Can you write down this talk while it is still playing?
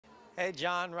Hey,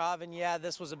 John, Robin, yeah,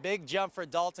 this was a big jump for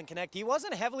Dalton Knecht. He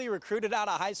wasn't heavily recruited out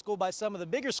of high school by some of the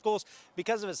bigger schools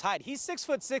because of his height. He's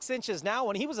 6'6" now.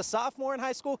 When he was a sophomore in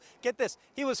high school, get this,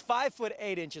 he was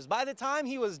 5'8". By the time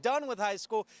he was done with high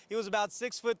school, he was about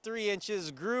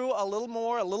 6'3", grew a little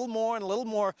more, and a little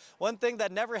more. One thing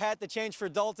that never had to change for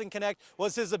Dalton Knecht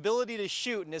was his ability to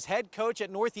shoot, and his head coach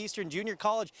at Northeastern Junior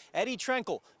College, Eddie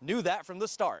Trenkle, knew that from the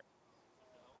start.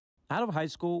 Out of high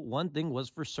school, one thing was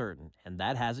for certain, and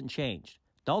that hasn't changed.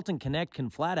 Dalton Knecht can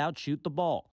flat out shoot the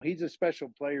ball. He's a special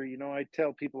player. You know, I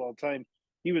tell people all the time,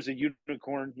 he was a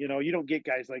unicorn. You know, you don't get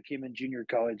guys like him in junior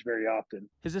college very often.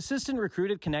 His assistant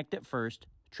recruited Knecht at first.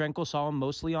 Trenkle saw him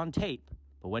mostly on tape.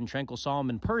 But when Trenkle saw him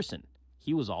in person,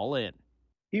 he was all in.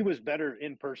 He was better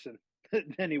in person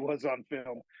than he was on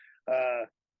film.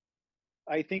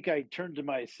 I think I turned to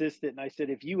my assistant and I said,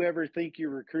 if you ever think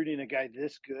you're recruiting a guy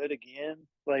this good again,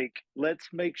 like, let's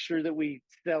make sure that we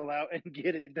sell out and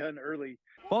get it done early.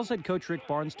 Vols head coach Rick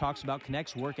Barnes talks about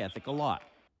Knecht's work ethic a lot.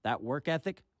 That work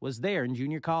ethic was there in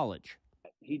junior college.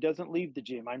 He doesn't leave the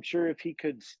gym. I'm sure if he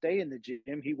could stay in the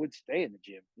gym, he would stay in the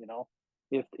gym. You know,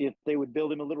 if they would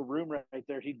build him a little room right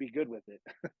there, he'd be good with it.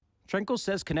 Trenkle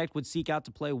says Knecht would seek out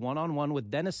to play one-on-one with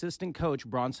then assistant coach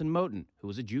Bronson Moten, who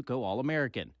was a JUCO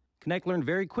All-American. Knecht learned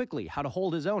very quickly how to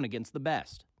hold his own against the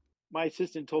best. My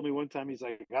assistant told me one time, he's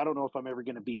like, I don't know if I'm ever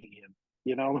going to beat him.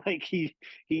 You know, like he's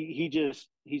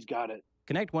got it.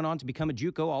 Knecht went on to become a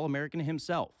JUCO All-American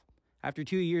himself. After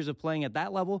 2 years of playing at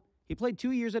that level, he played 2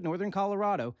 years at Northern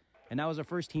Colorado, and now is a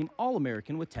first-team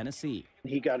All-American with Tennessee.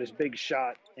 He got his big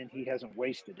shot, and he hasn't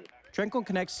wasted it. Trenkle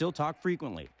and Knecht still talk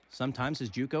frequently. Sometimes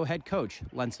his JUCO head coach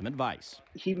lends some advice.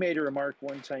 He made a remark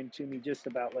one time to me just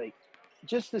about, like,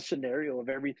 just the scenario of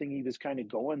everything he was kind of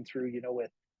going through, you know,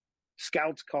 with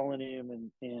scouts calling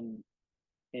him and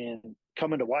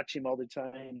coming to watch him all the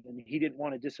time, and he didn't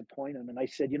want to disappoint him. And I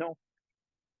said, you know,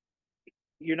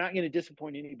 you're not going to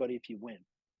disappoint anybody if you win,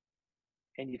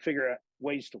 and you figure out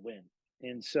ways to win.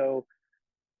 And so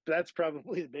that's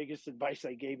probably the biggest advice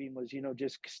I gave him was, you know,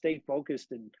 just stay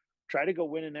focused and try to go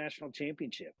win a national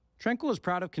championship. Trenkle was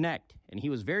proud of Knecht, and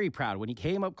he was very proud when he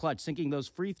came up clutch sinking those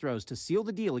free throws to seal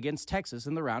the deal against Texas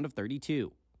in the round of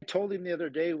 32. I told him the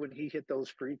other day when he hit those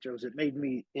free throws, it made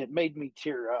me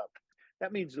tear up.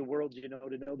 That means the world, you know,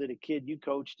 to know that a kid you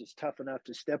coached is tough enough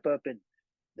to step up in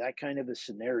that kind of a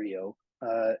scenario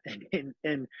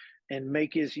and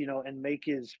make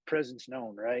his presence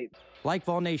known, right? Like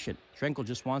Vol Nation, Trenkle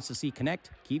just wants to see Knecht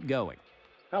keep going.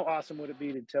 How awesome would it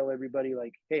be to tell everybody,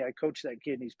 like, hey, I coached that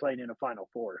kid and he's playing in a Final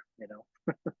Four, you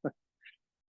know?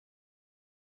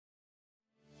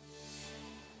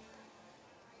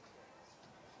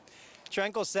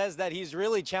 Trenkle says that he's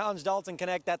really challenged Dalton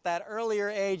Knecht at that earlier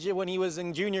age when he was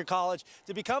in junior college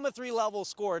to become a three-level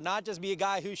scorer, not just be a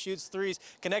guy who shoots threes.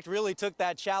 Knecht really took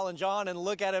that challenge on, and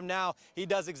look at him now. He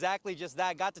does exactly just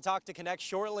that. Got to talk to Knecht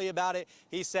shortly about it.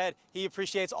 He said he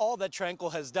appreciates all that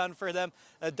Trenkle has done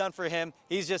for him.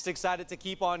 He's just excited to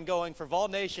keep on going for Vol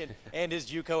Nation and his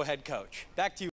JUCO head coach. Back to you.